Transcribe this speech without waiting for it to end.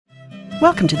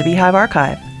Welcome to the Beehive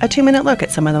Archive, a 2-minute look at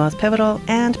some of the most pivotal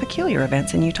and peculiar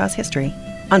events in Utah's history.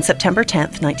 On September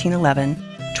 10,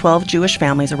 1911, 12 Jewish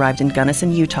families arrived in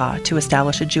Gunnison, Utah to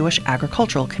establish a Jewish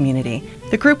agricultural community.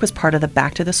 The group was part of the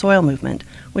Back to the Soil movement,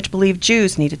 which believed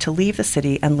Jews needed to leave the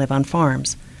city and live on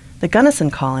farms. The Gunnison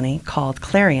colony, called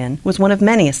Clarion, was one of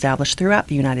many established throughout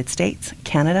the United States,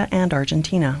 Canada, and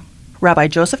Argentina. Rabbi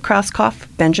Joseph Krauskopf,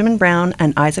 Benjamin Brown,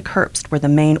 and Isaac Herbst were the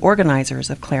main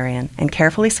organizers of Clarion and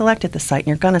carefully selected the site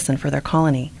near Gunnison for their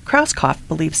colony. Krauskopf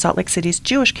believed Salt Lake City's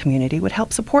Jewish community would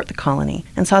help support the colony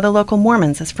and saw the local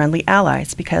Mormons as friendly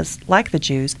allies because, like the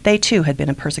Jews, they too had been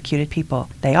a persecuted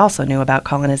people. They also knew about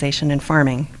colonization and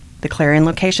farming. The Clarion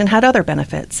location had other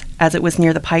benefits, as it was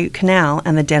near the Paiute Canal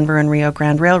and the Denver and Rio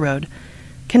Grande Railroad.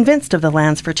 Convinced of the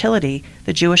land's fertility,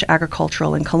 the Jewish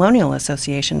Agricultural and Colonial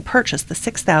Association purchased the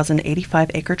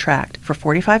 6,085-acre tract for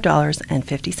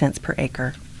 $45.50 per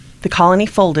acre. The colony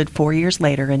folded 4 years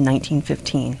later in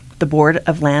 1915. The Board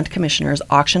of Land Commissioners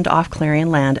auctioned off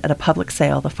Clarion land at a public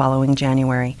sale the following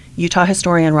January. Utah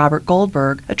historian Robert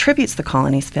Goldberg attributes the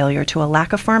colony's failure to a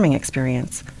lack of farming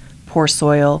experience. Poor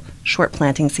soil, short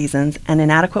planting seasons, an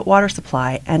inadequate water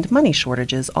supply, and money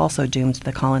shortages also doomed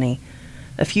the colony.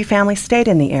 A few families stayed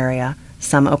in the area,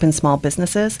 some opened small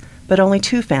businesses, but only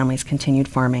 2 families continued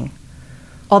farming.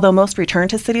 Although most returned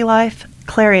to city life,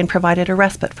 Clarion provided a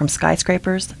respite from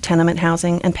skyscrapers, tenement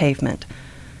housing, and pavement.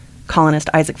 Colonist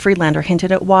Isaac Friedlander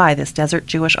hinted at why this desert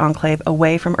Jewish enclave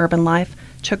away from urban life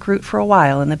took root for a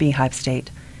while in the Beehive State.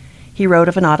 He wrote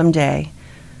of an autumn day,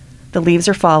 "The leaves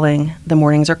are falling, the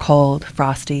mornings are cold,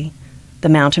 frosty. The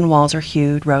mountain walls are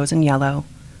hued rose and yellow.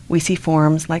 We see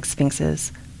forms like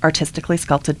sphinxes, artistically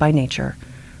sculpted by nature.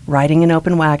 Riding in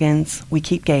open wagons, we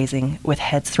keep gazing, with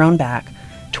heads thrown back,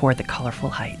 toward the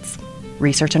colorful heights."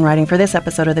 Research and writing for this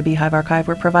episode of the Beehive Archive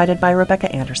were provided by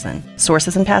Rebecca Anderson.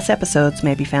 Sources and past episodes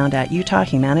may be found at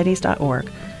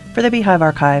utahhumanities.org. For the Beehive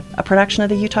Archive, a production of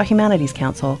the Utah Humanities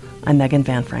Council, I'm Megan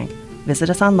Van Frank. Visit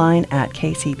us online at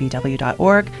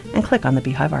kcbw.org and click on the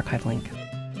Beehive Archive link.